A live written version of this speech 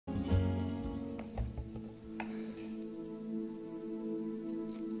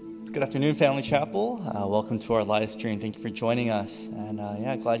Good afternoon, Family Chapel. Welcome to our live stream. Thank you for joining us.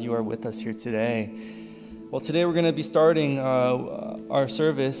 And glad you are with us here today. Well, today we're going to be starting our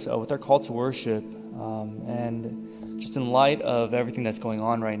service with our call to worship. And just in light of everything that's going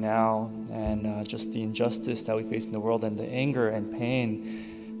on right now and just the injustice that we face in the world and the anger and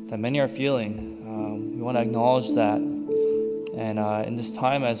pain that many are feeling, we want to acknowledge that. And in this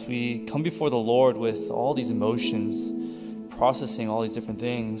time, as we come before the Lord with all these emotions, processing all these different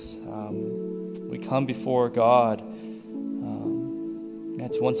things, we come before God to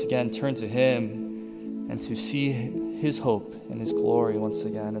once again turn to Him and to see His hope and His glory once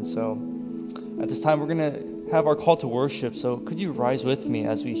again. And so at this time, we're going to have our call to worship. So could you rise with me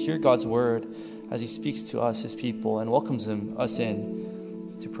as we hear God's word, as He speaks to us, His people, and welcomes us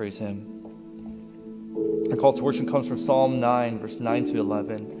in to praise Him. Our call to worship comes from Psalm 9, verse 9 to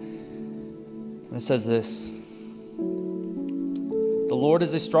 11. And it says this: "The Lord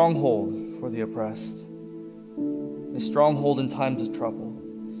is a stronghold for the oppressed, a stronghold in times of trouble.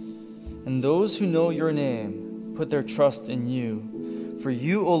 And those who know your name put their trust in you. For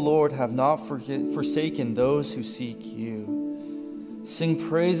you, O Lord, have not forsaken those who seek you. Sing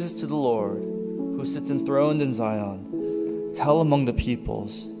praises to the Lord, who sits enthroned in Zion. Tell among the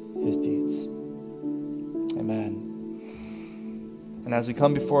peoples His deeds." Amen. And as we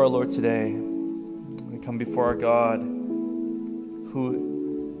come before our Lord today, we come before our God,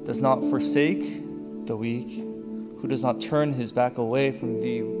 who does not forsake the weak, who does not turn His back away from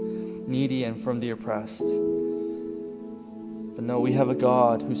the needy and from the oppressed. But no, we have a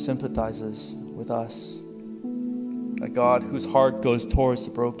God who sympathizes with us, a God whose heart goes towards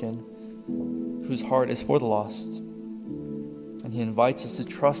the broken, whose heart is for the lost. And He invites us to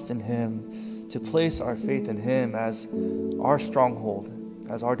trust in Him, to place our faith in Him as our stronghold,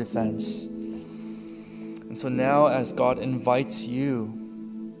 as our defense. And so now, as God invites you,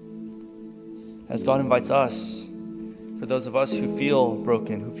 as God invites us, for those of us who feel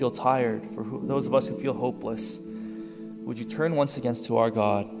broken, who feel tired, for those of us who feel hopeless, would you turn once again to our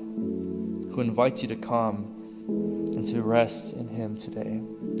God, who invites you to come and to rest in Him today.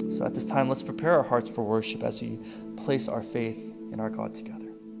 So at this time, let's prepare our hearts for worship as we place our faith in our God together.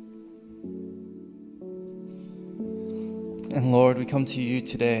 And Lord, we come to you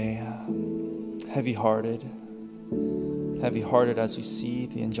today heavy-hearted as we see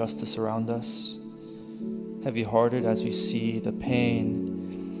the injustice around us, heavy-hearted as we see the pain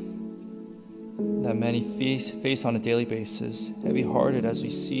that many face on a daily basis, heavy-hearted as we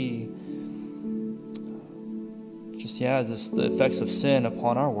see just the effects of sin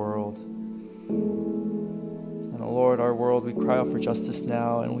upon our world. And oh Lord, our world, we cry out for justice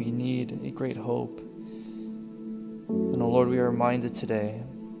now, and we need a great hope. And oh Lord, we are reminded today,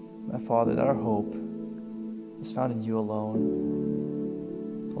 my Father, that our hope is found in you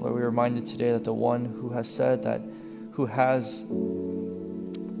alone. Oh Lord, we are reminded today that the one who has said that, who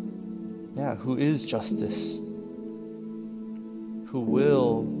is justice, who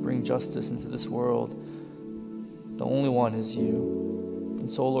will bring justice into this world, the only one is you.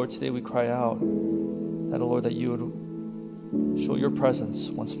 And so, Lord, today we cry out that, oh Lord, that you would show your presence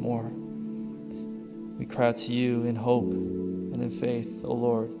once more. We cry out to you in hope and in faith, oh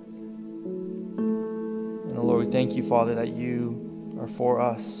Lord. And, oh Lord, we thank you, Father, that you are for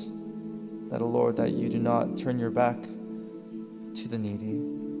us, that, oh Lord, that you do not turn your back to the needy.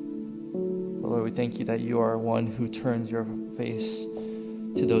 Oh Lord, we thank you that you are one who turns your face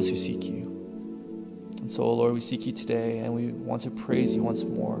to those who seek you. And so, oh Lord, we seek you today, and we want to praise you once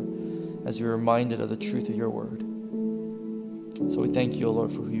more as we're reminded of the truth of your word. So we thank you, oh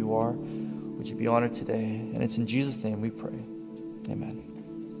Lord, for who you are. Would you be honored today? And it's in Jesus' name we pray. Amen.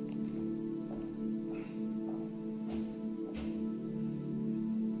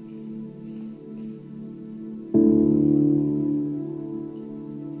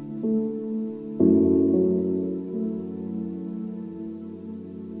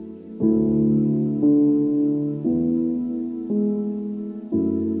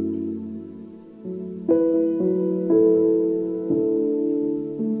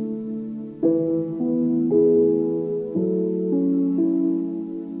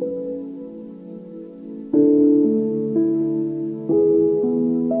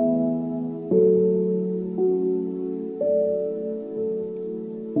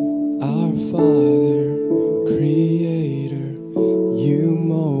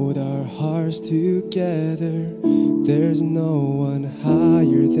 Together, there's no one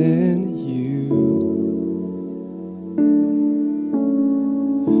higher than you.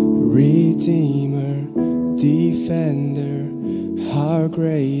 Redeemer, defender, our our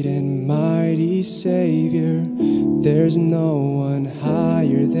great and mighty Savior. There's no one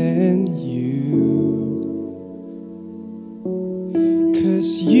higher than you.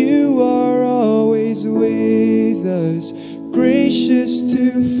 'Cause you are always with us, gracious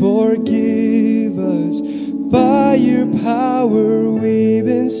to forgive us. By your power we've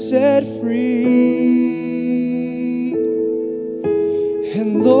been set free.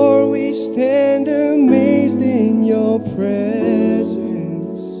 And Lord, we stand amazed in your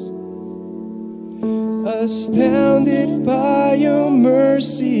presence, astounded by your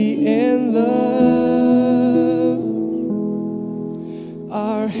mercy and love.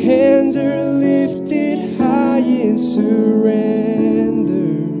 Our hands are lifted high in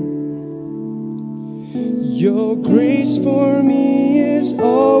surrender. Your grace for me is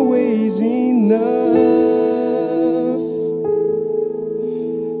always enough.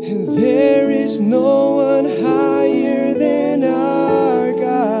 And there is no one higher than our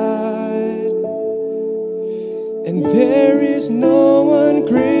God. And there is no one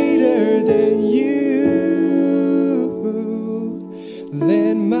greater than you.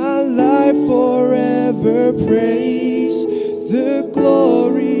 Let my life forever praise the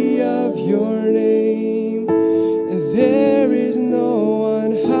glory of your name. There is no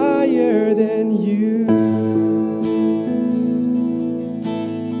one higher than you.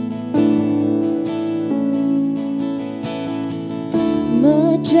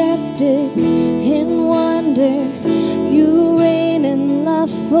 Majestic in wonder, you reign in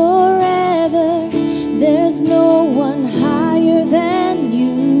love forever. There's no one higher than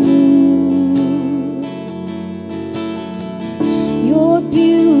you. Your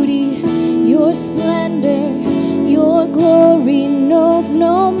beauty, your splendor, your glory knows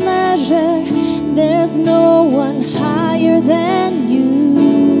no measure. There's no one higher than you.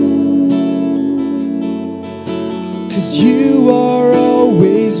 'Cause you are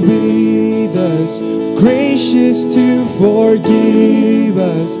always with us, gracious to forgive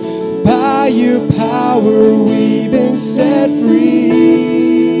us. By your power we've been set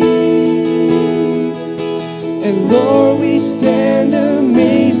free. And Lord, we stand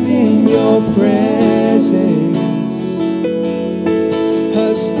amazed in your presence,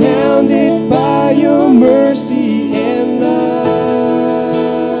 astounded by your mercy and love.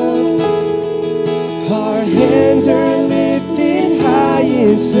 Our hands are lifted high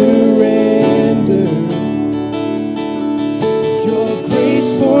in surrender. Your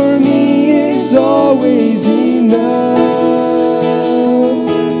grace for me is always enough.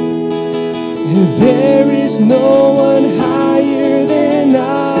 And there is no one higher than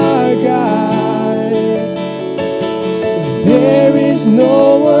our God. There is no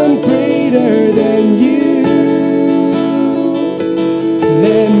one greater than you.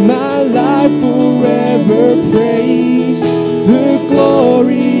 Let my life forever praise the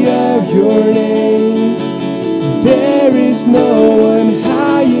glory of your name. There is no one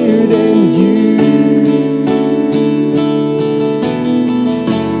higher than you.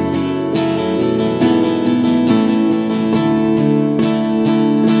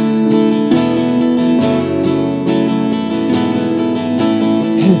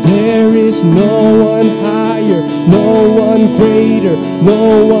 There is no one higher, no one greater, no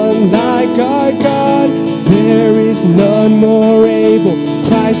one like our God. There is none more able,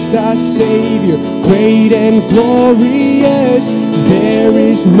 Christ our Savior, great and glorious. There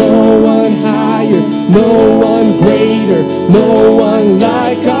is no one higher, no one greater, no one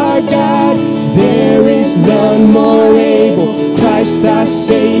like our God. There is none more able, Christ our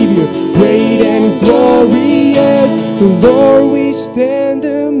Savior, great and glorious. Lord, we stand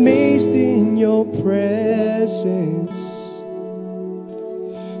amazed in your presence,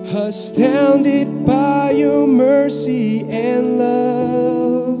 astounded by your mercy and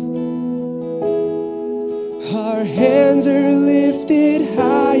love. Our hands are lifted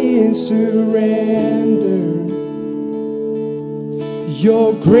high in surrender.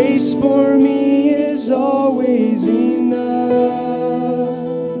 Your grace for me is always enough.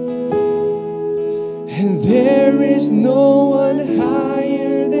 And there is no one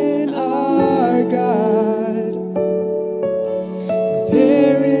higher than our God.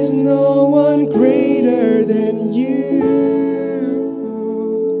 There is no one greater than you.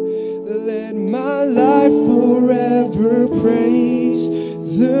 Let my life forever praise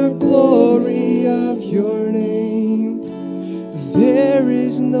the glory of your name. There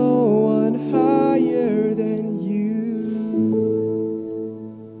is no one higher than you.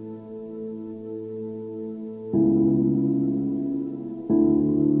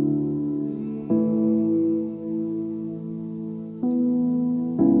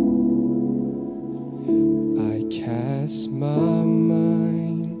 I cast my mind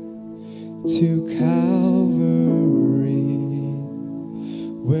to Calvary,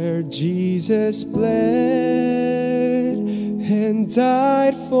 where Jesus bled and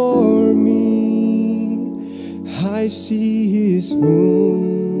died for me. I see his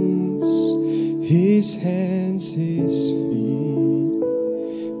wounds, his hands, his feet,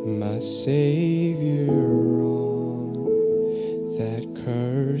 my Savior on that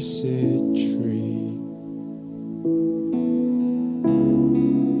cursed tree.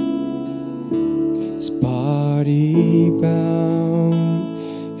 His body bound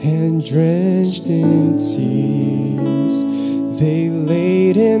and drenched in tears, they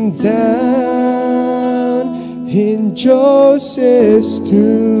laid him down in Joseph's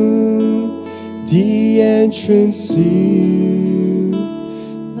tomb, the entrance sealed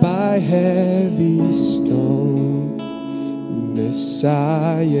by heavy stone.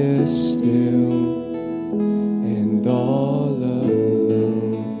 Messiah still and all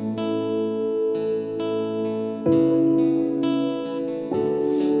alone.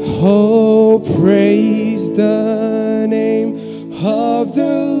 Oh, praise the name of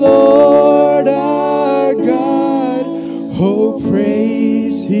the Lord our God. Oh,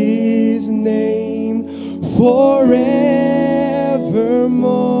 praise his name forevermore.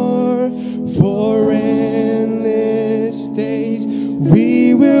 For endless days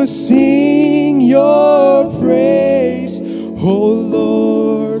we will sing your praise. Oh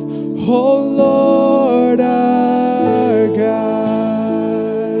Lord, oh Lord our God.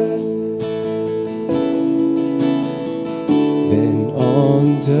 Then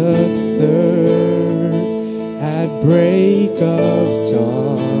on the third, at break of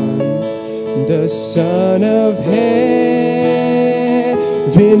dawn, the Son of Heaven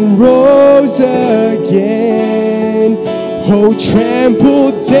rose again. Oh,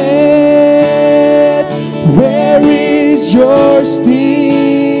 trampled death, where is your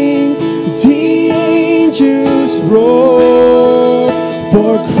sting? The angels roar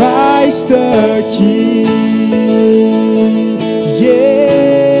for Christ the King.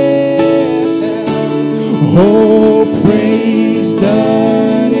 Yeah. Oh, praise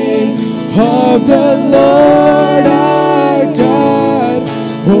the name of the Lord our God.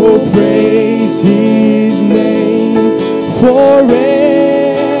 Oh, praise his name forevermore.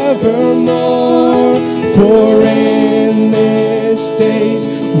 For endless days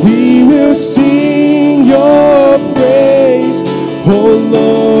we will sing your praise. Oh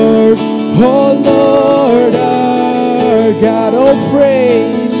Lord our God. Oh,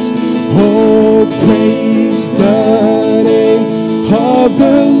 praise the name of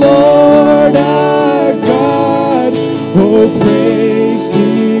the Lord our God. Oh, praise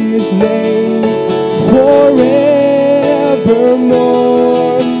his name forevermore.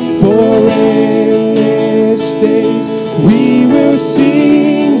 For endless days we will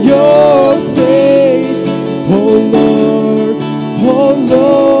sing your praise. Oh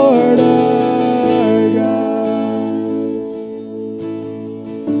Lord our God.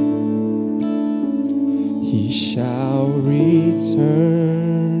 He shall return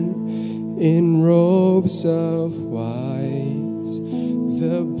in robes of white.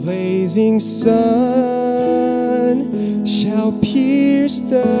 The blazing sun shall pierce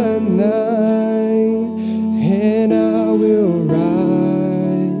the night, and I will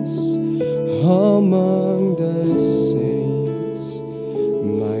rise among the saints,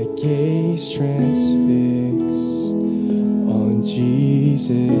 my gaze transfixed on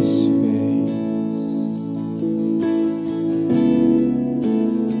Jesus' face.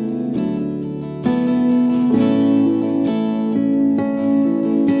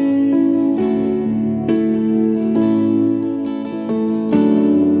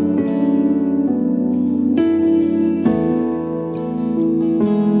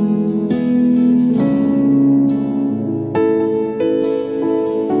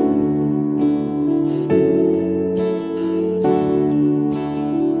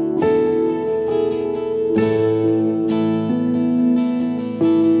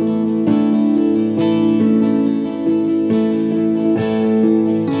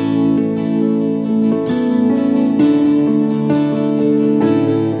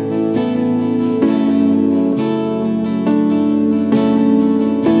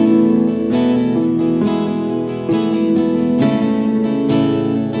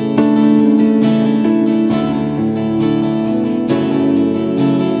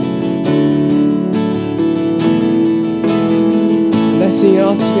 Sing it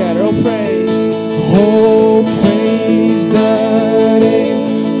all together. Oh, praise the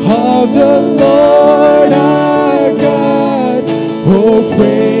name of the Lord our God. Oh,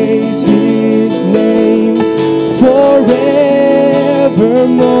 praise his name forevermore.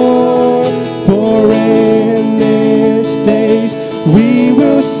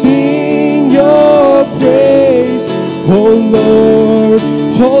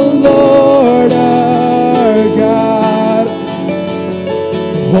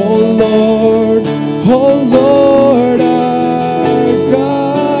 Oh Lord our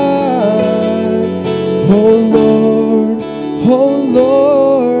God. Oh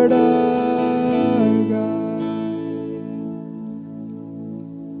Lord our God.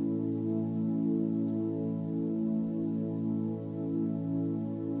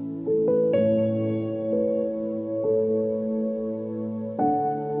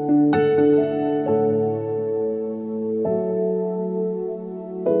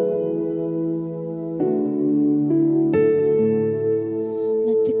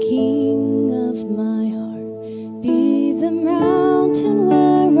 Let the King of my heart be the mountain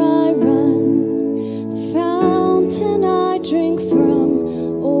where I run, the fountain I drink from.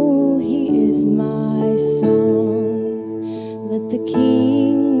 Oh, he is my song. Let the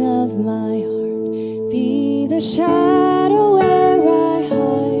King of my heart be the shadow where I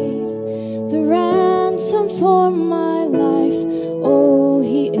hide, the ransom for my life. Oh,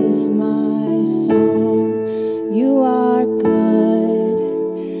 he is my song. You are good,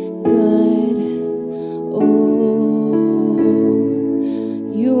 good. Oh,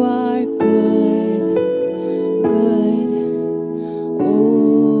 you are good, good.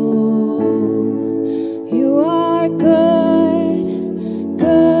 Oh, you are good,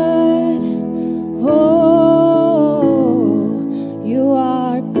 good. Oh, you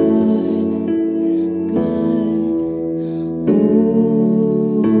are good, good.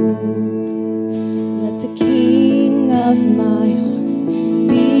 Oh, let the King of my heart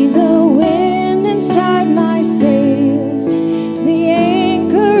be the wind inside my sails, the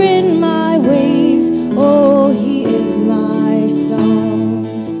anchor in my waves. Oh, he is my song.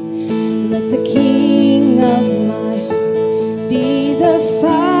 Let the King of my heart be the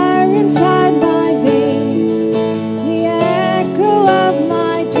fire inside my veins, the echo of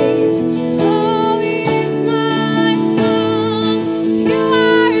my days. Oh, he is my song. You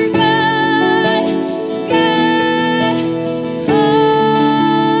are good, good.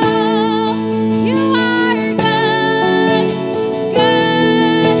 Oh, you are good,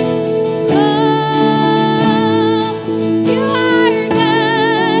 good. Oh, you are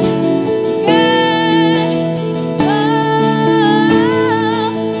good, good. Oh,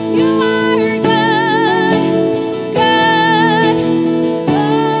 you are good, good.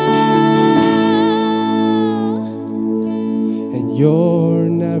 And you're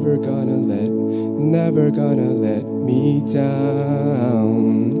never gonna let me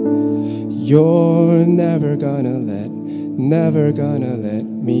down. You're never gonna let me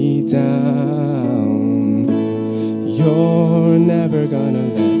down. You're never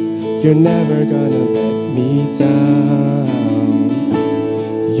gonna let me down.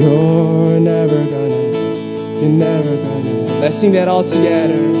 You're never gonna let. Let's sing that all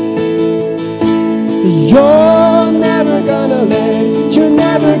together. You're never gonna let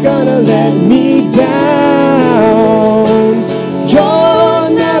me down. You're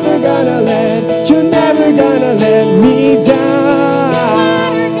never gonna let me down. You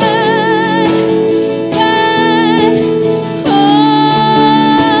are good, good. Oh,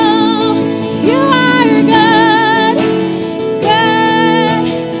 you are good, you're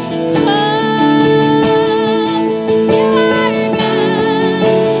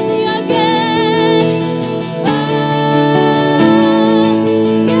good.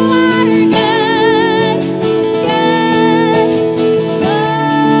 You are good, good.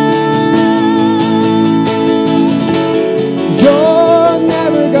 You're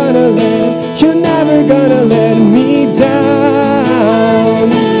never gonna let me down.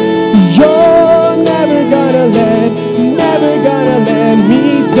 You're never gonna let me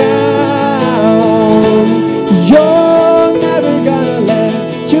down. You're never gonna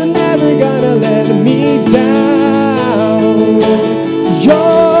let me down.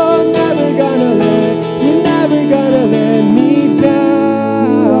 You're never gonna let me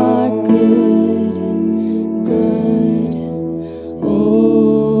down. You are good, good.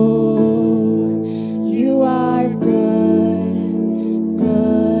 Oh, you are good,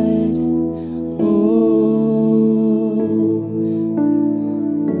 good. Oh,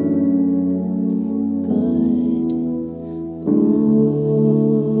 good. Oh,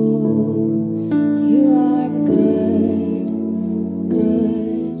 you are good,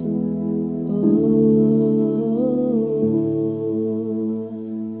 good.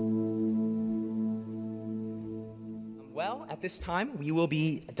 Well, at this time, we will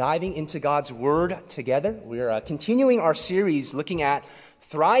be diving into God's Word together. We're continuing our series looking at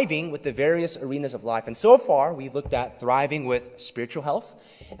thriving with the various arenas of life. And so far, we've looked at thriving with spiritual health.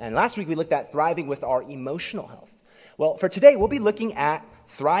 And last week, we looked at thriving with our emotional health. Well, for today, we'll be looking at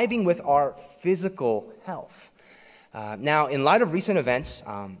thriving with our physical health. Now, in light of recent events,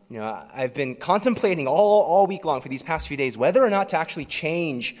 I've been contemplating all week long for these past few days whether or not to actually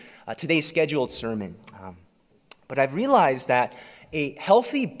change today's scheduled sermon. But I've realized that a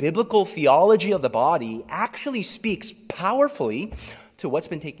healthy biblical theology of the body actually speaks powerfully to what's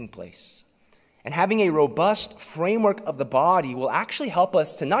been taking place. And having a robust framework of the body will actually help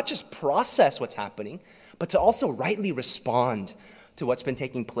us to not just process what's happening, but to also rightly respond to what's been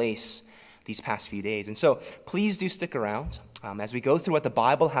taking place these past few days. And so please do stick around as we go through what the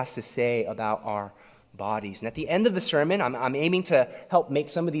Bible has to say about our bodies. And at the end of the sermon, I'm aiming to help make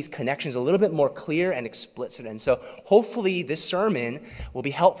some of these connections a little bit more clear and explicit. And so hopefully this sermon will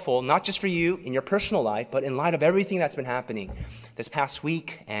be helpful, not just for you in your personal life, but in light of everything that's been happening this past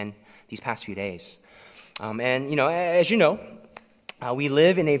week and these past few days. As you know, we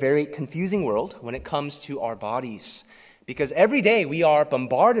live in a very confusing world when it comes to our bodies. Because every day we are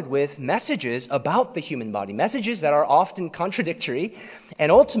bombarded with messages about the human body, messages that are often contradictory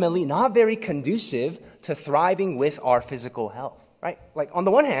and ultimately not very conducive to thriving with our physical health, right? Like on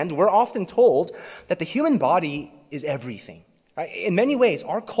the one hand, we're often told that the human body is everything, right? In many ways,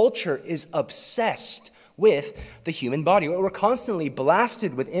 our culture is obsessed with the human body. We're constantly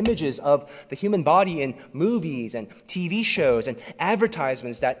blasted with images of the human body in movies and TV shows and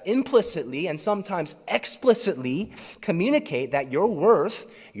advertisements that implicitly and sometimes explicitly communicate that your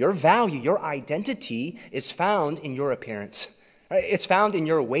worth, your value, your identity is found in your appearance. Right? It's found in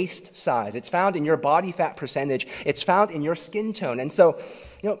your waist size. It's found in your body fat percentage. It's found in your skin tone. And so,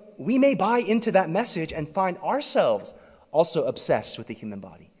 we may buy into that message and find ourselves also obsessed with the human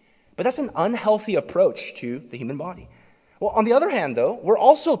body. But that's an unhealthy approach to the human body. Well, on the other hand, though, we're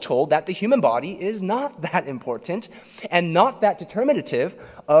also told that the human body is not that important and not that determinative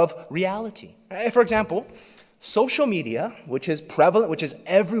of reality. For example, social media, which is prevalent, which is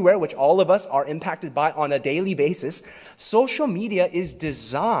everywhere, which all of us are impacted by on a daily basis, social media is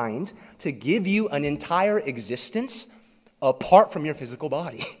designed to give you an entire existence apart from your physical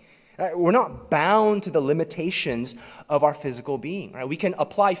body. We're not bound to the limitations of our physical being. Right? We can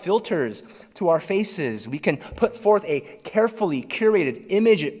apply filters to our faces. We can put forth a carefully curated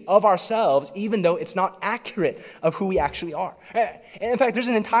image of ourselves, even though it's not accurate of who we actually are. In fact, there's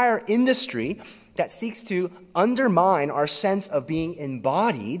an entire industry that seeks to undermine our sense of being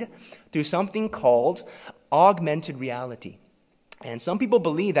embodied through something called augmented reality. And some people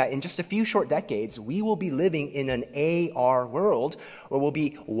believe that in just a few short decades, we will be living in an AR world where we'll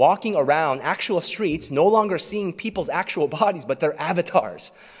be walking around actual streets, no longer seeing people's actual bodies, but their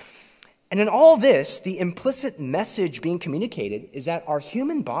avatars. And in all this, the implicit message being communicated is that our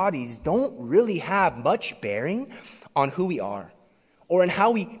human bodies don't really have much bearing on who we are or in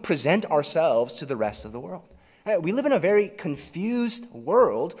how we present ourselves to the rest of the world. We live in a very confused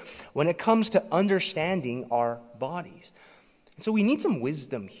world when it comes to understanding our bodies. So we need some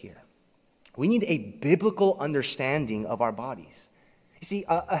wisdom here. We need a biblical understanding of our bodies. You see,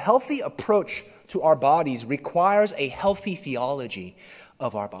 a healthy approach to our bodies requires a healthy theology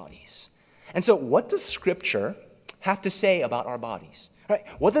of our bodies. And so what does Scripture have to say about our bodies? Right?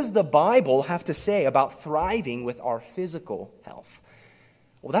 What does the Bible have to say about thriving with our physical health?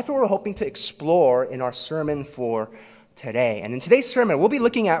 Well, that's what we're hoping to explore in our sermon for today. And in today's sermon, we'll be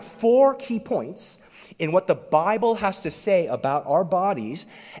looking at 4 key points in what the Bible has to say about our bodies.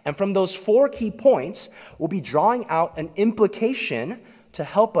 And from those 4 key points, we'll be drawing out an implication to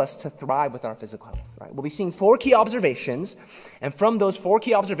help us to thrive with our physical health. Right? We'll be seeing 4 key observations, and from those 4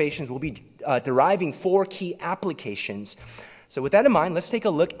 key observations, we'll be deriving 4 key applications. So with that in mind, let's take a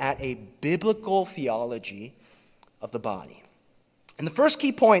look at a biblical theology of the body. And the first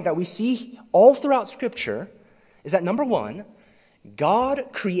key point that we see all throughout Scripture is that, number 1, God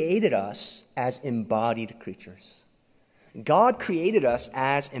created us as embodied creatures. God created us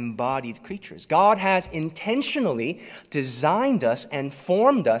as embodied creatures. God has intentionally designed us and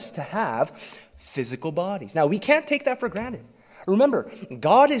formed us to have physical bodies. Now, we can't take that for granted. Remember,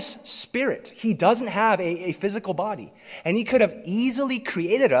 God is spirit. He doesn't have a physical body. And he could have easily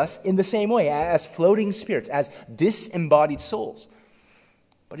created us in the same way, as floating spirits, as disembodied souls.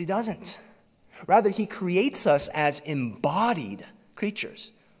 But he doesn't. Rather, he creates us as embodied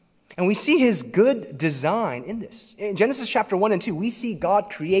creatures. And we see his good design in this. In Genesis chapter 1 and 2, we see God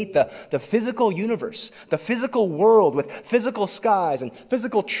create the physical universe, the physical world with physical skies and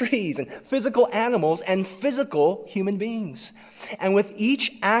physical trees and physical animals and physical human beings. And with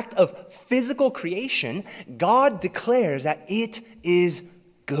each act of physical creation, God declares that it is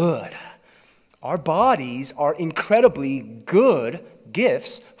good. Our bodies are incredibly good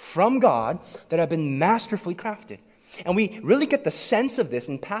gifts from God that have been masterfully crafted. And we really get the sense of this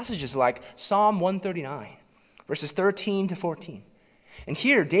in passages like Psalm 139, verses 13 to 14. And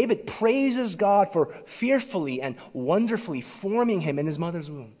here, David praises God for fearfully and wonderfully forming him in his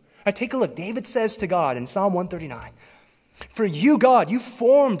mother's womb. Take a look. David says to God in Psalm 139, "For you, God, you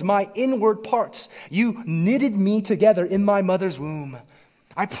formed my inward parts. You knitted me together in my mother's womb.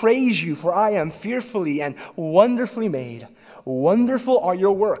 I praise you, for I am fearfully and wonderfully made. Wonderful are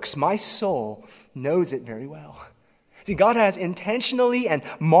your works. My soul knows it very well." See, God has intentionally and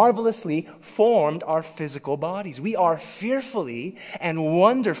marvelously formed our physical bodies. We are fearfully and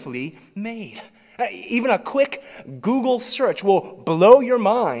wonderfully made. Even a quick Google search will blow your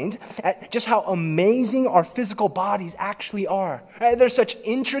mind at just how amazing our physical bodies actually are. There's such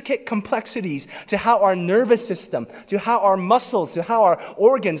intricate complexities to how our nervous system, to how our muscles, to how our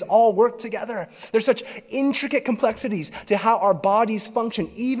organs all work together. There's such intricate complexities to how our bodies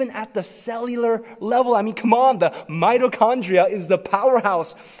function, even at the cellular level. I mean, come on, the mitochondria is the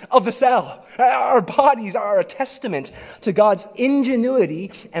powerhouse of the cell. Our bodies are a testament to God's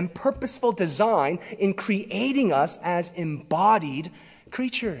ingenuity and purposeful design in creating us as embodied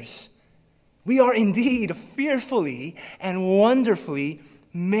creatures. We are indeed fearfully and wonderfully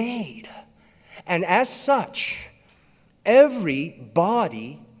made. And as such, every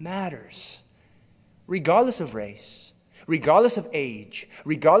body matters, regardless of race, regardless of age,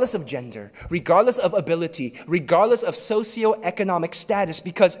 regardless of gender, regardless of ability, regardless of socioeconomic status,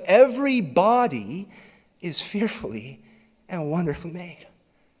 because every body is fearfully and wonderfully made.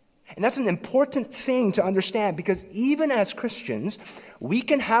 And that's an important thing to understand, because even as Christians, we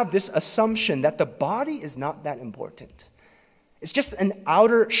can have this assumption that the body is not that important. It's just an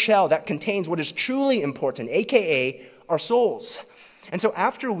outer shell that contains what is truly important, aka our souls. And so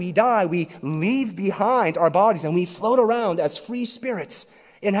after we die, we leave behind our bodies and we float around as free spirits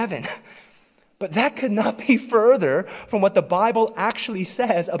in heaven. But that could not be further from what the Bible actually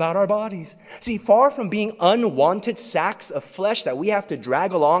says about our bodies. See, far from being unwanted sacks of flesh that we have to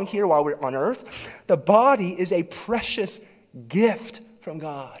drag along here while we're on earth, the body is a precious gift from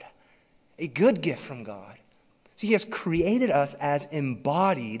God, a good gift from God. See, He has created us as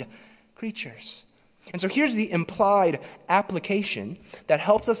embodied creatures. And so here's the implied application that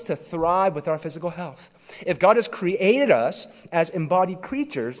helps us to thrive with our physical health. If God has created us as embodied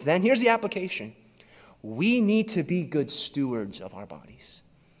creatures, then here's the application. We need to be good stewards of our bodies.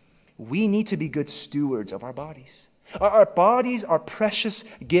 We need to be good stewards of our bodies. Our bodies are precious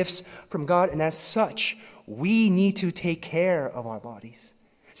gifts from God, and as such, we need to take care of our bodies.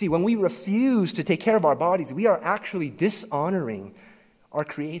 See, when we refuse to take care of our bodies, we are actually dishonoring our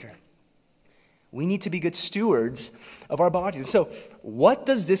Creator. We need to be good stewards of our bodies. So what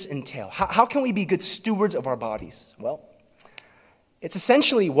does this entail? How can we be good stewards of our bodies? Well, it's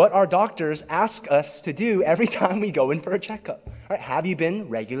essentially what our doctors ask us to do every time we go in for a checkup. Right? Have you been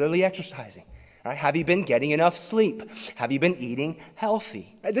regularly exercising? Right? Have you been getting enough sleep? Have you been eating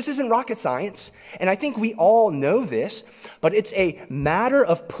healthy? Right? This isn't rocket science, and I think we all know this, but it's a matter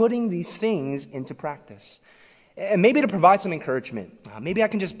of putting these things into practice. And maybe to provide some encouragement, maybe I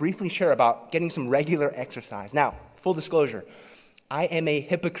can just briefly share about getting some regular exercise. Now, full disclosure, I am a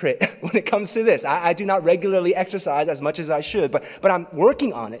hypocrite when it comes to this. I do not regularly exercise as much as I should, but I'm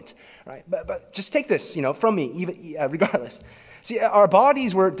working on it. Right? But just take this, from me, even regardless. See, our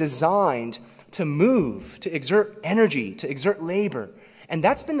bodies were designed to move, to exert energy, to exert labor. And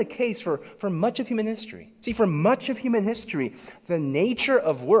that's been the case for much of human history. See, for much of human history, the nature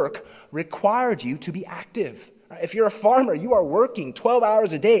of work required you to be active. If you're a farmer, you are working 12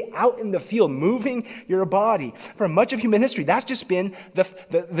 hours a day out in the field, moving your body. For much of human history, that's just been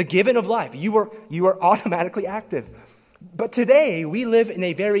the given of life. You are automatically active. But today, we live in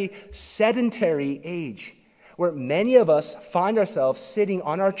a very sedentary age where many of us find ourselves sitting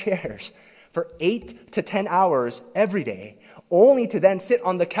on our chairs for 8 to 10 hours every day, only to then sit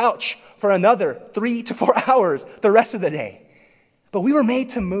on the couch for another 3 to 4 hours the rest of the day. But we were made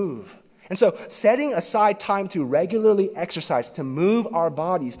to move. And so setting aside time to regularly exercise, to move our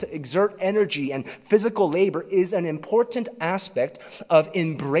bodies, to exert energy and physical labor is an important aspect of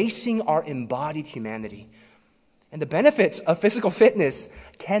embracing our embodied humanity. And the benefits of physical fitness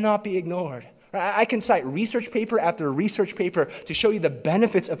cannot be ignored. I can cite research paper after research paper to show you the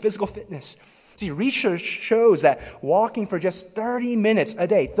benefits of physical fitness. See, research shows that walking for just 30 minutes a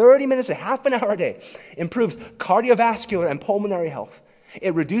day, 30 minutes to half an hour a day, improves cardiovascular and pulmonary health.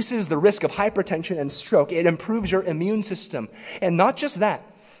 It reduces the risk of hypertension and stroke. It improves your immune system. And not just that,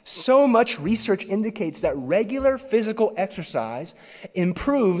 so much research indicates that regular physical exercise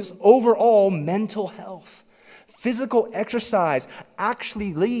improves overall mental health. Physical exercise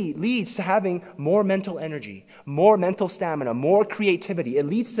actually leads to having more mental energy, more mental stamina, more creativity. It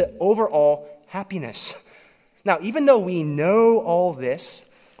leads to overall happiness. Now, even though we know all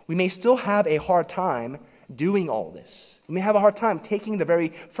this, we may still have a hard time doing all this. We may have a hard time taking the very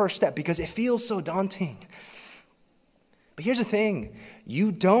first step because it feels so daunting. But here's the thing.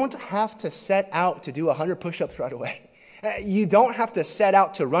 You don't have to set out to do 100 push-ups right away. You don't have to set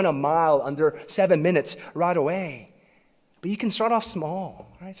out to run a mile under 7 minutes right away. But you can start off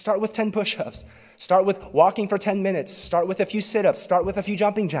small, right? Start with 10 push-ups. Start with walking for 10 minutes. Start with a few sit-ups. Start with a few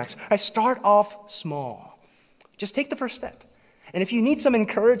jumping jacks. Right? Start off small. Just take the first step. And if you need some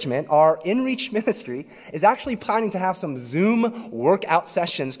encouragement, our InReach ministry is actually planning to have some Zoom workout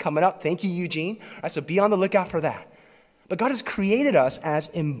sessions coming up. Thank you, Eugene. All right, so be on the lookout for that. But God has created us as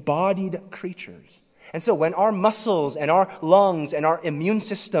embodied creatures. And so when our muscles and our lungs and our immune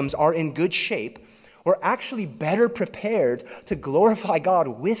systems are in good shape, we're actually better prepared to glorify God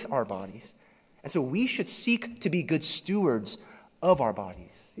with our bodies. And so we should seek to be good stewards of our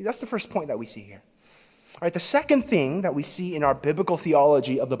bodies. See, that's the first point that we see here. All right, the second thing that we see in our biblical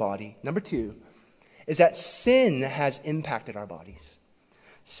theology of the body, number 2, is that sin has impacted our bodies.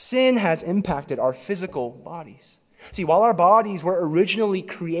 Sin has impacted our physical bodies. See, while our bodies were originally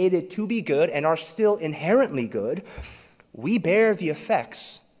created to be good and are still inherently good, we bear the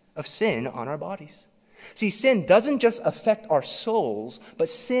effects of sin on our bodies. See, sin doesn't just affect our souls, but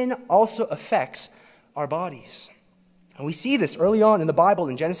sin also affects our bodies. And we see this early on in the Bible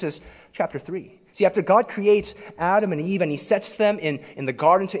in Genesis chapter 3. See, after God creates Adam and Eve and he sets them in the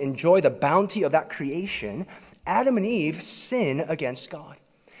garden to enjoy the bounty of that creation, Adam and Eve sin against God.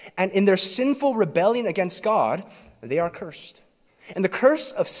 And in their sinful rebellion against God, they are cursed. And the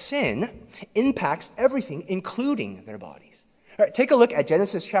curse of sin impacts everything, including their bodies. All right, take a look at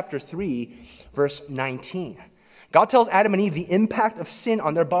Genesis chapter 3, verse 19. God tells Adam and Eve the impact of sin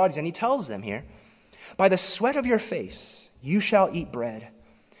on their bodies, and he tells them here, "By the sweat of your face you shall eat bread,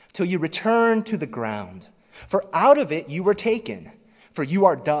 till you return to the ground. For out of it you were taken, for you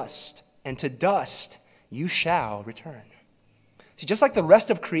are dust, and to dust you shall return." See, just like the rest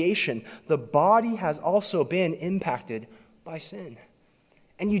of creation, the body has also been impacted by sin.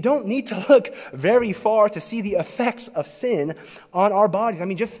 And you don't need to look very far to see the effects of sin on our bodies. I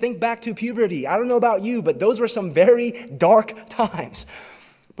mean, just think back to puberty. I don't know about you, but those were some very dark times.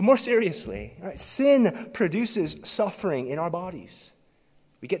 But more seriously, right, sin produces suffering in our bodies.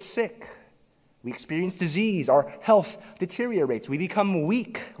 We get sick. We experience disease. Our health deteriorates. We become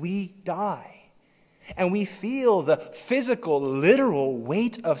weak. We die. And we feel the physical, literal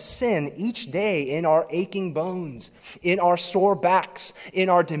weight of sin each day in our aching bones, in our sore backs, in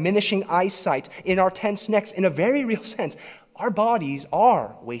our diminishing eyesight, in our tense necks. In a very real sense, our bodies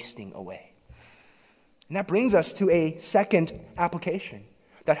are wasting away. And that brings us to a second application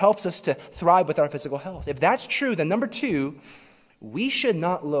that helps us to thrive with our physical health. If that's true, then number 2, we should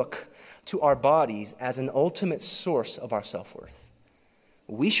not look to our bodies as an ultimate source of our self-worth.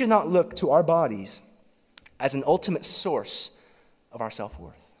 We should not look to our bodies as an ultimate source of our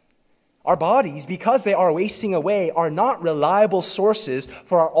self-worth. Our bodies, because they are wasting away, are not reliable sources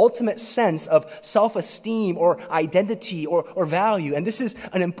for our ultimate sense of self-esteem or identity or value. And this is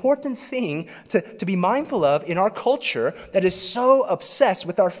an important thing to be mindful of in our culture that is so obsessed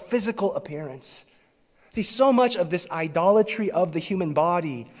with our physical appearance. See, so much of this idolatry of the human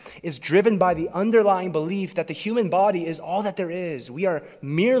body is driven by the underlying belief that the human body is all that there is. We are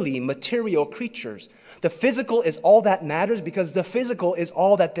merely material creatures. The physical is all that matters because the physical is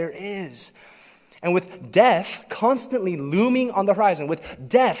all that there is. And with death constantly looming on the horizon, with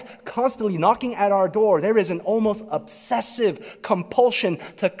death constantly knocking at our door, there is an almost obsessive compulsion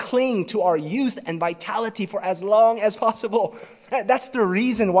to cling to our youth and vitality for as long as possible. That's the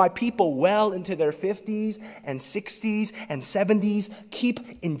reason why people well into their 50s and 60s and 70s keep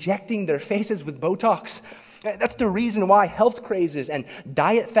injecting their faces with Botox. That's the reason why health crazes and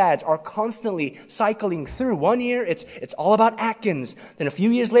diet fads are constantly cycling through. One year, it's all about Atkins. Then a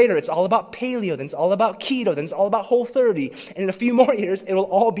few years later, it's all about paleo. Then it's all about keto. Then it's all about Whole30. And in a few more years, it'll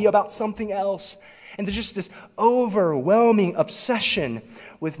all be about something else. And there's just this overwhelming obsession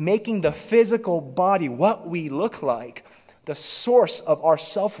with making the physical body, what we look like, the source of our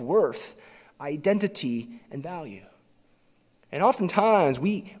self-worth, identity, and value. And oftentimes,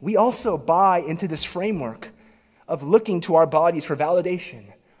 we also buy into this framework of looking to our bodies for validation,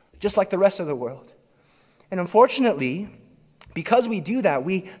 just like the rest of the world. And unfortunately, because we do that,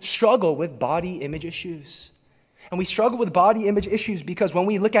 we struggle with body image issues. And we struggle with body image issues because when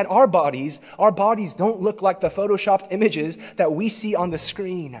we look at our bodies don't look like the photoshopped images that we see on the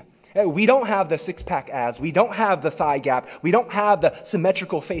screen. We don't have the six-pack abs. We don't have the thigh gap. We don't have the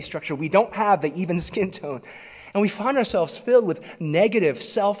symmetrical face structure. We don't have the even skin tone. And we find ourselves filled with negative,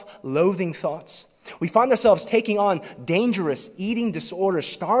 self-loathing thoughts. We find ourselves taking on dangerous eating disorders,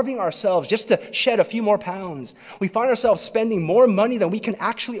 starving ourselves just to shed a few more pounds. We find ourselves spending more money than we can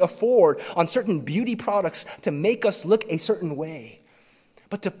actually afford on certain beauty products to make us look a certain way.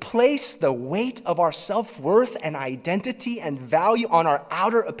 But to place the weight of our self-worth and identity and value on our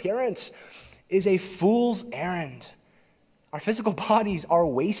outer appearance is a fool's errand. Our physical bodies are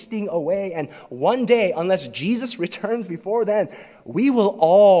wasting away, and one day, unless Jesus returns before then, we will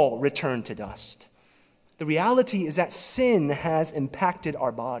all return to dust. The reality is that sin has impacted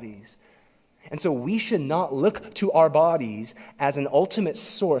our bodies, and so we should not look to our bodies as an ultimate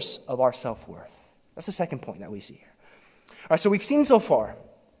source of our self-worth. That's the second point that we see here. All right, so we've seen so far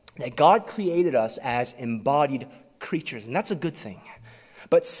that God created us as embodied creatures, and that's a good thing.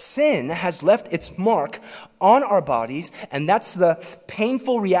 But sin has left its mark on our bodies, and that's the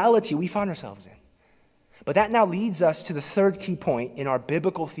painful reality we find ourselves in. But that now leads us to the third key point in our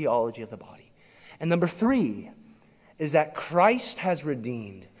biblical theology of the body. And number 3 is that Christ has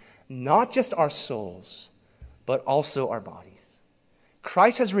redeemed not just our souls, but also our bodies.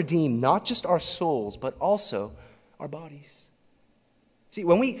 Christ has redeemed not just our souls, but also our bodies. See,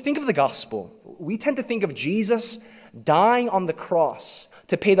 when we think of the gospel, we tend to think of Jesus dying on the cross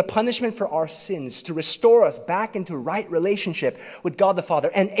to pay the punishment for our sins, to restore us back into right relationship with God the Father.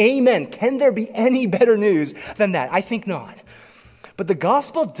 And amen, can there be any better news than that? I think not. But the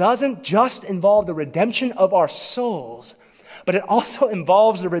gospel doesn't just involve the redemption of our souls, but it also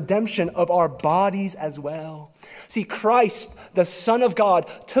involves the redemption of our bodies as well. See, Christ, the Son of God,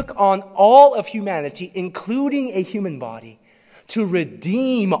 took on all of humanity, including a human body, to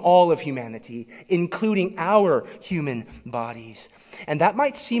redeem all of humanity, including our human bodies. And that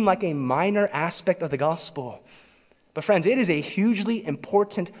might seem like a minor aspect of the gospel. But friends, it is a hugely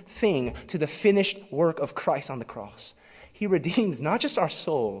important thing to the finished work of Christ on the cross. He redeems not just our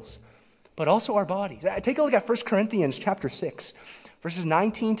souls, but also our bodies. Take a look at 1 Corinthians chapter 6, verses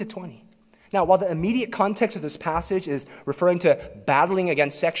 19 to 20. Now, while the immediate context of this passage is referring to battling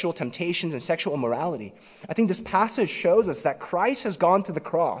against sexual temptations and sexual immorality, I think this passage shows us that Christ has gone to the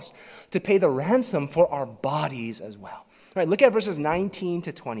cross to pay the ransom for our bodies as well. All right, look at verses 19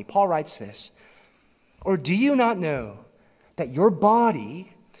 to 20. Paul writes this, "Or do you not know that your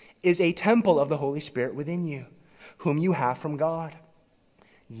body is a temple of the Holy Spirit within you, whom you have from God?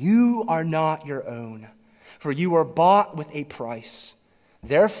 You are not your own, for you were bought with a price.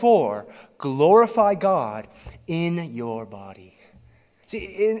 Therefore, glorify God in your body." See,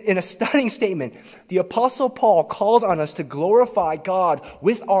 in a stunning statement, the Apostle Paul calls on us to glorify God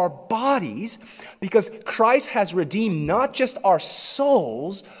with our bodies because Christ has redeemed not just our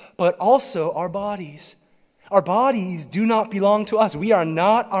souls, but also our bodies. Our bodies do not belong to us. We are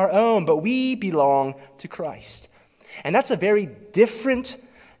not our own, but we belong to Christ. And that's a very different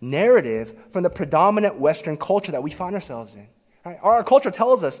narrative from the predominant Western culture that we find ourselves in. Right? Our culture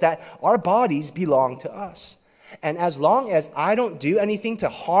tells us that our bodies belong to us. And as long as I don't do anything to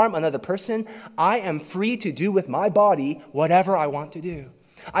harm another person, I am free to do with my body whatever I want to do.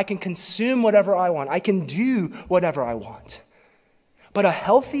 I can consume whatever I want. I can do whatever I want. But a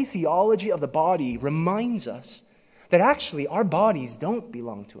healthy theology of the body reminds us that actually our bodies don't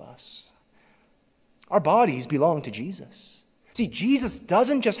belong to us. Our bodies belong to Jesus. See, Jesus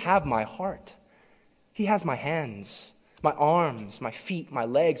doesn't just have my heart. He has my hands, my arms, my feet, my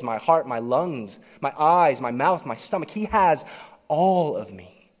legs, my heart, my lungs, my eyes, my mouth, my stomach. He has all of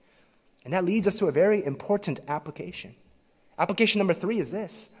me. And that leads us to a very important application. Application number 3 is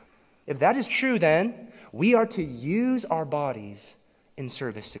this. If that is true, then we are to use our bodies in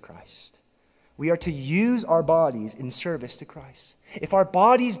service to Christ. We are to use our bodies in service to Christ. If our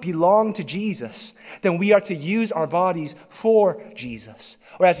bodies belong to Jesus, then we are to use our bodies for Jesus.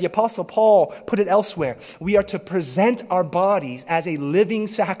 Or as the Apostle Paul put it elsewhere, we are to present our bodies as a living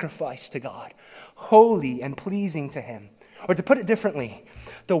sacrifice to God, holy and pleasing to Him. Or to put it differently,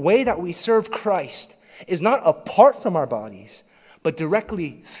 the way that we serve Christ is not apart from our bodies, but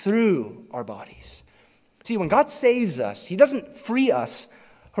directly through our bodies. See, when God saves us, He doesn't free us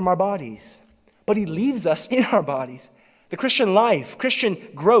from our bodies, but He leaves us in our bodies. The Christian life, Christian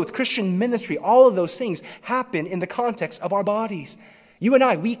growth, Christian ministry, all of those things happen in the context of our bodies. You and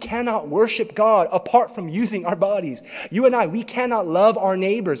I, we cannot worship God apart from using our bodies. You and I, we cannot love our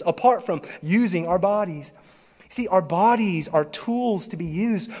neighbors apart from using our bodies. See, our bodies are tools to be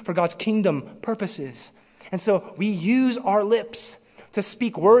used for God's kingdom purposes. And so we use our lips to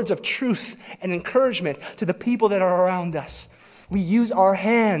speak words of truth and encouragement to the people that are around us. We use our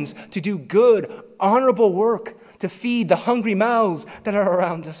hands to do good, honorable work, to feed the hungry mouths that are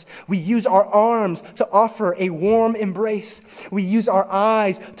around us. We use our arms to offer a warm embrace. We use our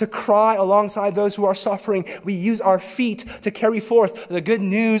eyes to cry alongside those who are suffering. We use our feet to carry forth the good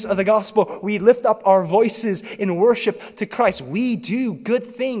news of the gospel. We lift up our voices in worship to Christ. We do good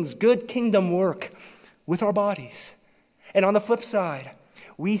things, good kingdom work with our bodies. And on the flip side,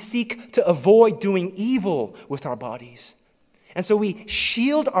 we seek to avoid doing evil with our bodies. And so we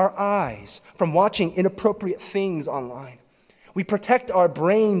shield our eyes from watching inappropriate things online. We protect our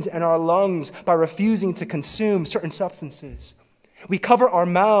brains and our lungs by refusing to consume certain substances. We cover our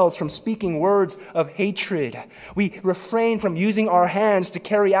mouths from speaking words of hatred. We refrain from using our hands to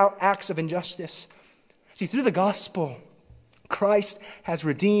carry out acts of injustice. See, through the gospel, Christ has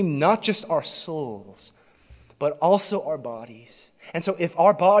redeemed not just our souls, but also our bodies. And so if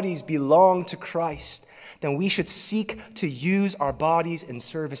our bodies belong to Christ, then we should seek to use our bodies in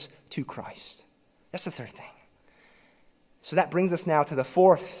service to Christ. That's the third thing. So that brings us now to the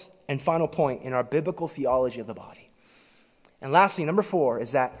fourth and final point in our biblical theology of the body. And lastly, number 4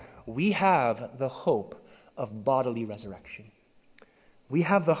 is that we have the hope of bodily resurrection. We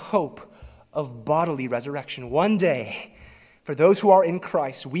have the hope of bodily resurrection. One day, for those who are in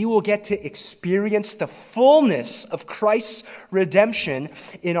Christ, we will get to experience the fullness of Christ's redemption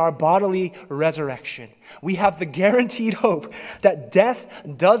in our bodily resurrection. We have the guaranteed hope that death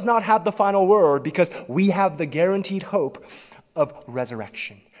does not have the final word because we have the guaranteed hope of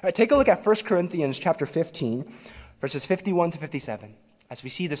resurrection. All right, take a look at 1 Corinthians chapter 15, verses 51 to 57, as we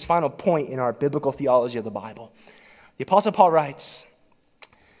see this final point in our biblical theology of the Bible. The Apostle Paul writes,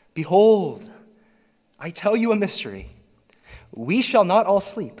 "Behold, I tell you a mystery. We shall not all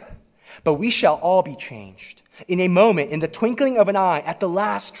sleep, but we shall all be changed. In a moment, in the twinkling of an eye, at the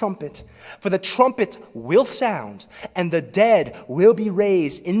last trumpet. For the trumpet will sound, and the dead will be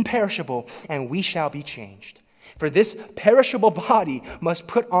raised imperishable, and we shall be changed. For this perishable body must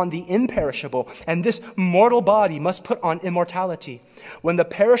put on the imperishable, and this mortal body must put on immortality. When the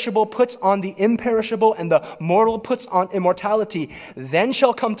perishable puts on the imperishable, and the mortal puts on immortality, then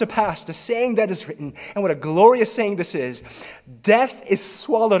shall come to pass the saying that is written." And what a glorious saying this is. "Death is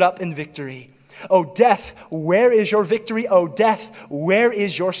swallowed up in victory. O death, where is your victory? O death, where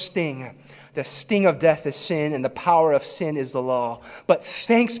is your sting? The sting of death is sin, and the power of sin is the law. But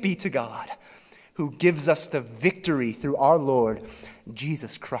thanks be to God, who gives us the victory through our Lord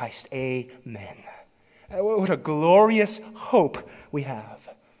Jesus Christ." Amen. What a glorious hope we have.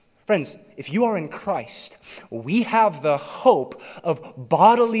 Friends, if you are in Christ, we have the hope of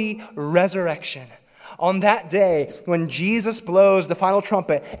bodily resurrection. On that day, when Jesus blows the final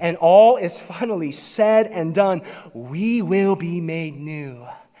trumpet and all is finally said and done, we will be made new.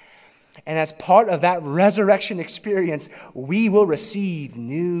 And as part of that resurrection experience, we will receive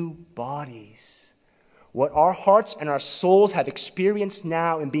new bodies. What our hearts and our souls have experienced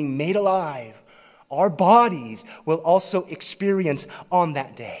now in being made alive, our bodies will also experience on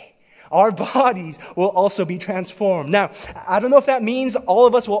that day. Our bodies will also be transformed. Now, I don't know if that means all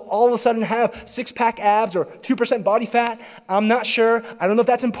of us will all of a sudden have six-pack abs or 2% body fat. I'm not sure. I don't know if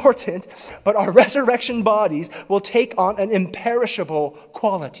that's important. But our resurrection bodies will take on an imperishable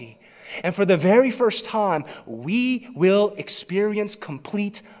quality. And for the very first time, we will experience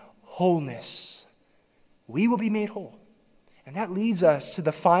complete wholeness. We will be made whole. And that leads us to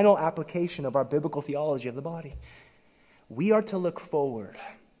the final application of our biblical theology of the body. We are to look forward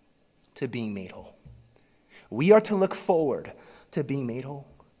to being made whole. We are to look forward to being made whole.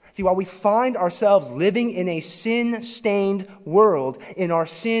 See, while we find ourselves living in a sin-stained world, in our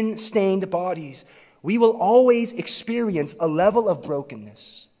sin-stained bodies, we will always experience a level of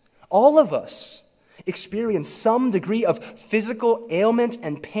brokenness. All of us experience some degree of physical ailment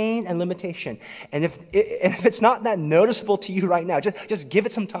and pain and limitation. And if it's not that noticeable to you right now, just give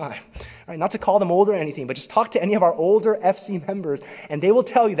it some time. Right? Not to call them old or anything, but just talk to any of our older FC members, and they will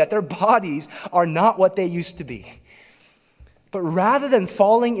tell you that their bodies are not what they used to be. But rather than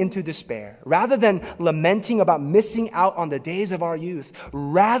falling into despair, rather than lamenting about missing out on the days of our youth,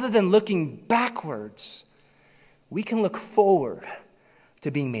 rather than looking backwards, we can look forward to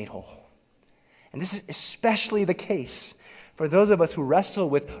being made whole. And this is especially the case for those of us who wrestle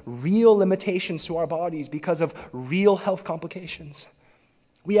with real limitations to our bodies because of real health complications.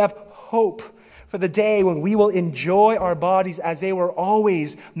 We have hope for the day when we will enjoy our bodies as they were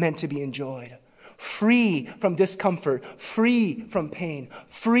always meant to be enjoyed. Free from discomfort, free from pain,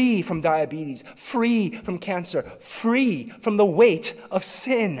 free from diabetes, free from cancer, free from the weight of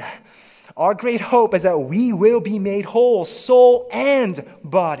sin. Our great hope is that we will be made whole, soul and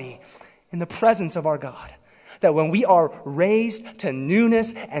body, in the presence of our God. that when we are raised to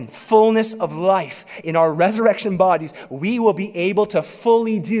newness and fullness of life in our resurrection bodies, we will be able to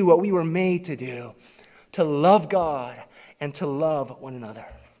fully do what we were made to do, to love God and to love one another.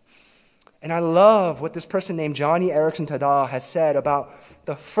 And I love what this person named Joni Eareckson Tada has said about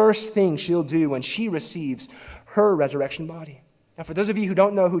the first thing she'll do when she receives her resurrection body. Now, for those of you who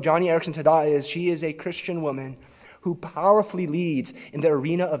don't know who Joni Eareckson Tada is, she is a Christian woman who powerfully leads in the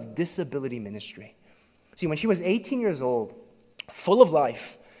arena of disability ministry. See, when she was 18 years old, full of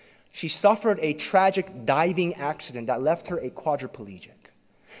life, she suffered a tragic diving accident that left her a quadriplegic.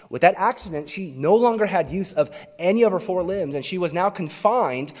 With that accident, she no longer had use of any of her 4 limbs, and she was now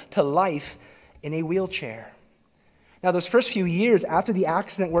confined to life in a wheelchair. Now, those first few years after the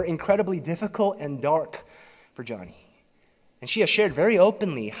accident were incredibly difficult and dark for Joni. And she has shared very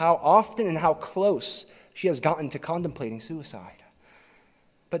openly how often and how close she has gotten to contemplating suicide.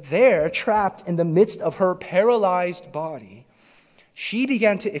 But there, trapped in the midst of her paralyzed body, she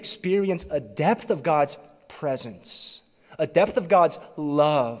began to experience a depth of God's presence, a depth of God's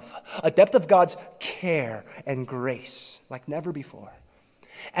love, a depth of God's care and grace like never before.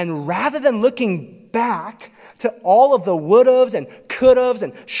 And rather than looking back to all of the would-haves and could-haves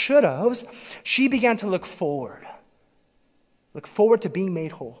and should-haves, she began to look forward to being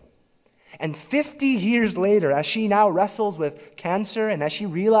made whole. And 50 years later, as she now wrestles with cancer and as she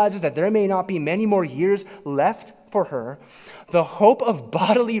realizes that there may not be many more years left for her, the hope of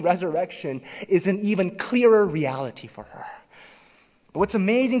bodily resurrection is an even clearer reality for her. But what's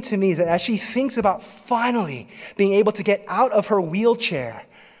amazing to me is that as she thinks about finally being able to get out of her wheelchair,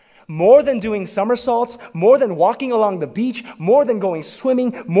 more than doing somersaults, more than walking along the beach, more than going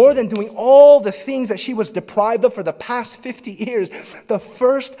swimming, more than doing all the things that she was deprived of for the past 50 years, the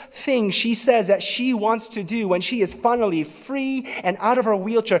first thing she says that she wants to do when she is finally free and out of her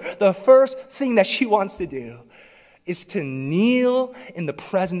wheelchair, the first thing that she wants to do is to kneel in the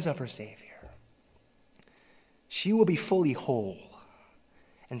presence of her Savior. She will be fully whole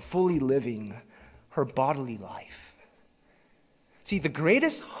and fully living her bodily life. See, the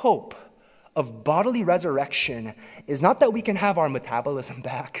greatest hope of bodily resurrection is not that we can have our metabolism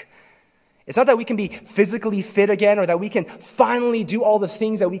back. It's not that we can be physically fit again or that we can finally do all the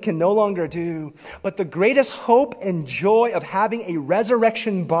things that we can no longer do. But the greatest hope and joy of having a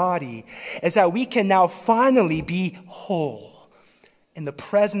resurrection body is that we can now finally be whole in the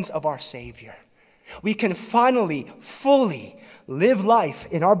presence of our Savior. We can finally, fully live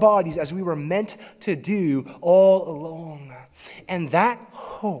life in our bodies as we were meant to do all along. And that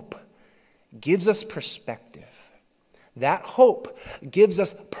hope gives us perspective. That hope gives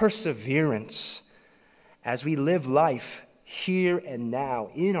us perseverance as we live life here and now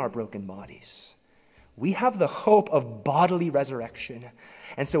in our broken bodies. We have the hope of bodily resurrection.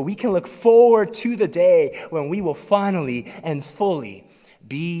 And so we can look forward to the day when we will finally and fully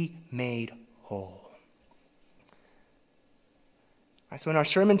be made whole. All right, so in our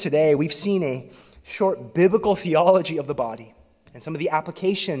sermon today, we've seen a short biblical theology of the body and some of the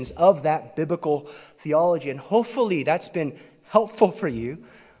applications of that biblical theology. And hopefully that's been helpful for you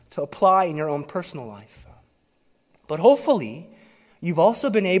to apply in your own personal life. But hopefully you've also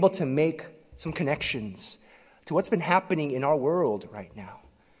been able to make some connections to what's been happening in our world right now.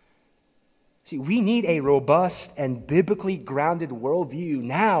 See, we need a robust and biblically grounded worldview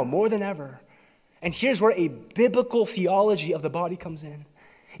now more than ever. And here's where a biblical theology of the body comes in.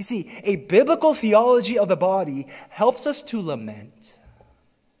 You see, a biblical theology of the body helps us to lament.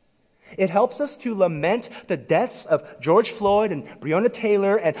 It helps us to lament the deaths of George Floyd and Breonna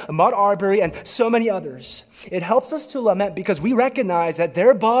Taylor and Ahmaud Arbery and so many others. It helps us to lament because we recognize that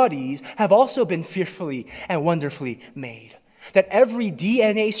their bodies have also been fearfully and wonderfully made. That every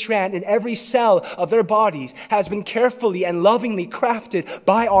DNA strand in every cell of their bodies has been carefully and lovingly crafted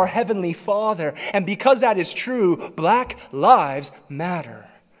by our Heavenly Father. And because that is true, Black lives matter.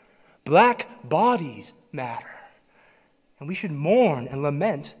 Black bodies matter. And we should mourn and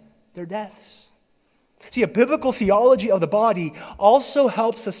lament their deaths. See, a biblical theology of the body also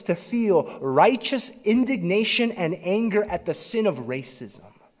helps us to feel righteous indignation and anger at the sin of racism.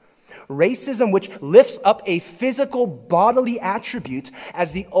 Racism, which lifts up a physical bodily attribute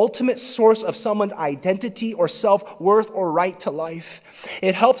as the ultimate source of someone's identity or self-worth or right to life.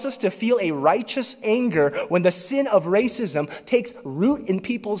 It helps us to feel a righteous anger when the sin of racism takes root in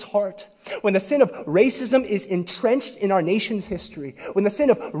people's heart. When the sin of racism is entrenched in our nation's history. When the sin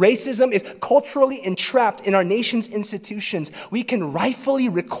of racism is culturally entrapped in our nation's institutions, we can rightfully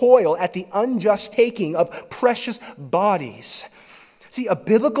recoil at the unjust taking of precious bodies. See, a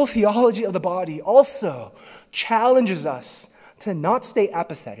biblical theology of the body also challenges us to not stay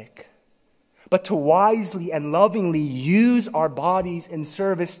apathetic, but to wisely and lovingly use our bodies in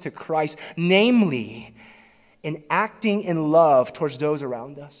service to Christ, namely in acting in love towards those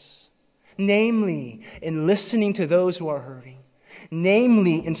around us, namely in listening to those who are hurting,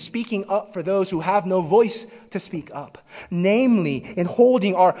 namely in speaking up for those who have no voice to speak up, namely in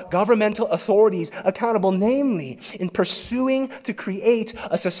holding our governmental authorities accountable, namely in pursuing to create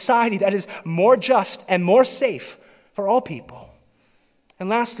a society that is more just and more safe for all people. And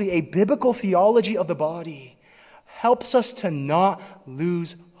lastly, a biblical theology of the body helps us to not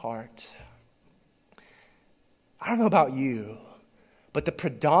lose heart. I don't know about you, but the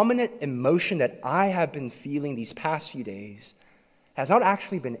predominant emotion that I have been feeling these past few days has not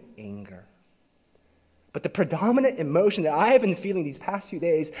actually been anger. But the predominant emotion that I have been feeling these past few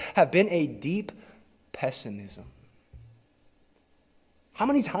days have been a deep pessimism. How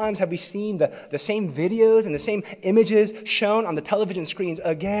many times have we seen the same videos and the same images shown on the television screens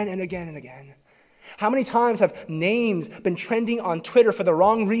again and again and again? How many times have names been trending on Twitter for the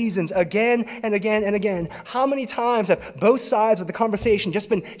wrong reasons again and again and again? How many times have both sides of the conversation just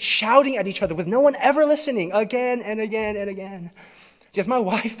been shouting at each other with no one ever listening again and again and again? See, as my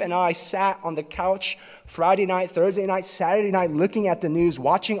wife and I sat on the couch Friday night, Thursday night, Saturday night, looking at the news,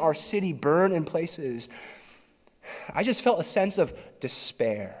 watching our city burn in places, I just felt a sense of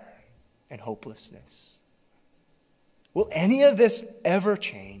despair and hopelessness. Will any of this ever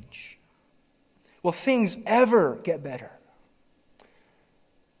change? Will things ever get better?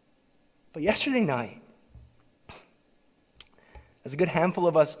 But yesterday night, as a good handful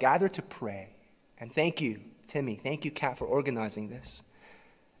of us gathered to pray, and thank you, Timmy, thank you, Kat, for organizing this.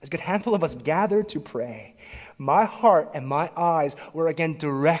 As a good handful of us gathered to pray, my heart and my eyes were again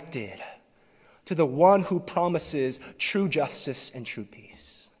directed to the one who promises true justice and true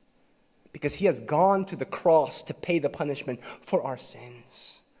peace. Because he has gone to the cross to pay the punishment for our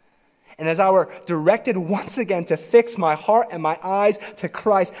sins. And as I were directed once again to fix my heart and my eyes to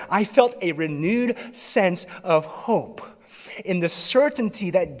Christ, I felt a renewed sense of hope in the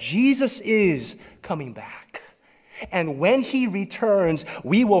certainty that Jesus is coming back. And when he returns,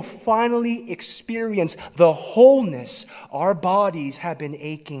 we will finally experience the wholeness our bodies have been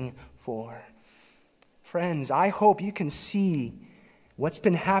aching for. Friends, I hope you can see what's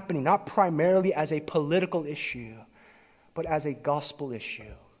been happening, not primarily as a political issue, but as a gospel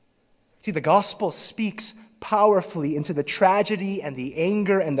issue. See, the gospel speaks powerfully into the tragedy and the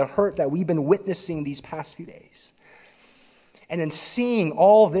anger and the hurt that we've been witnessing these past few days. And in seeing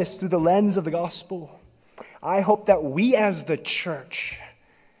all this through the lens of the gospel, I hope that we as the church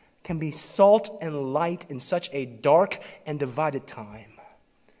can be salt and light in such a dark and divided time.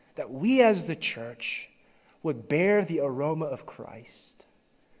 That we as the church would bear the aroma of Christ.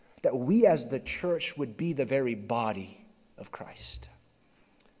 That we as the church would be the very body of Christ.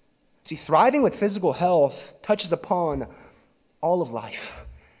 See, thriving with physical health touches upon all of life.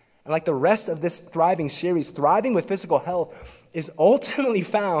 And like the rest of this thriving series, thriving with physical health is ultimately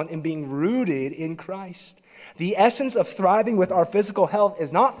found in being rooted in Christ. The essence of thriving with our physical health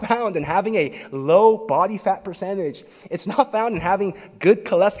is not found in having a low body fat percentage. It's not found in having good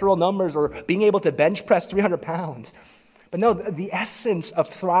cholesterol numbers or being able to bench press 300 pounds. But no, the essence of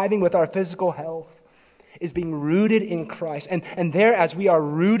thriving with our physical health is being rooted in Christ. And there, as we are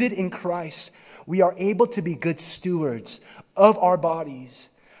rooted in Christ, we are able to be good stewards of our bodies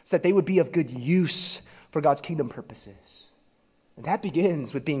so that they would be of good use for God's kingdom purposes. And that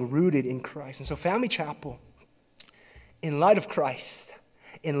begins with being rooted in Christ. And so, Family Chapel, in light of Christ,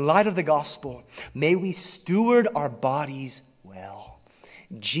 in light of the gospel, may we steward our bodies well.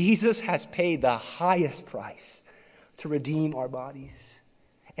 Jesus has paid the highest price to redeem our bodies.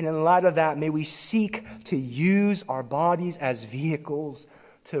 And in light of that, may we seek to use our bodies as vehicles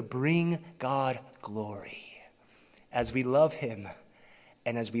to bring God glory as we love him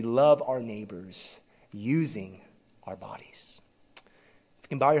and as we love our neighbors using our bodies. If you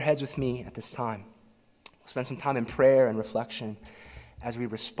can bow your heads with me at this time, we'll spend some time in prayer and reflection as we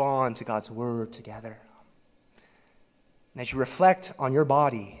respond to God's word together. And as you reflect on your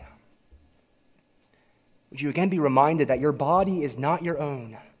body, would you again be reminded that your body is not your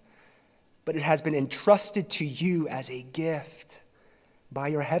own, but it has been entrusted to you as a gift by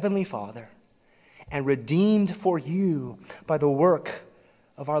your heavenly Father and redeemed for you by the work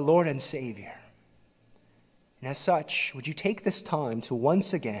of our Lord and Savior. And as such, would you take this time to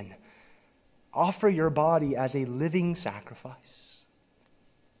once again offer your body as a living sacrifice?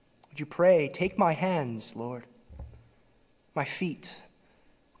 Would you pray, take my hands, Lord, my feet,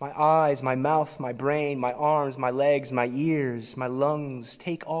 my eyes, my mouth, my brain, my arms, my legs, my ears, my lungs,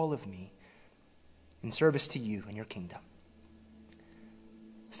 take all of me in service to you and your kingdom.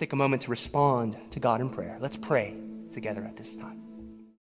 Let's take a moment to respond to God in prayer. Let's pray together at this time.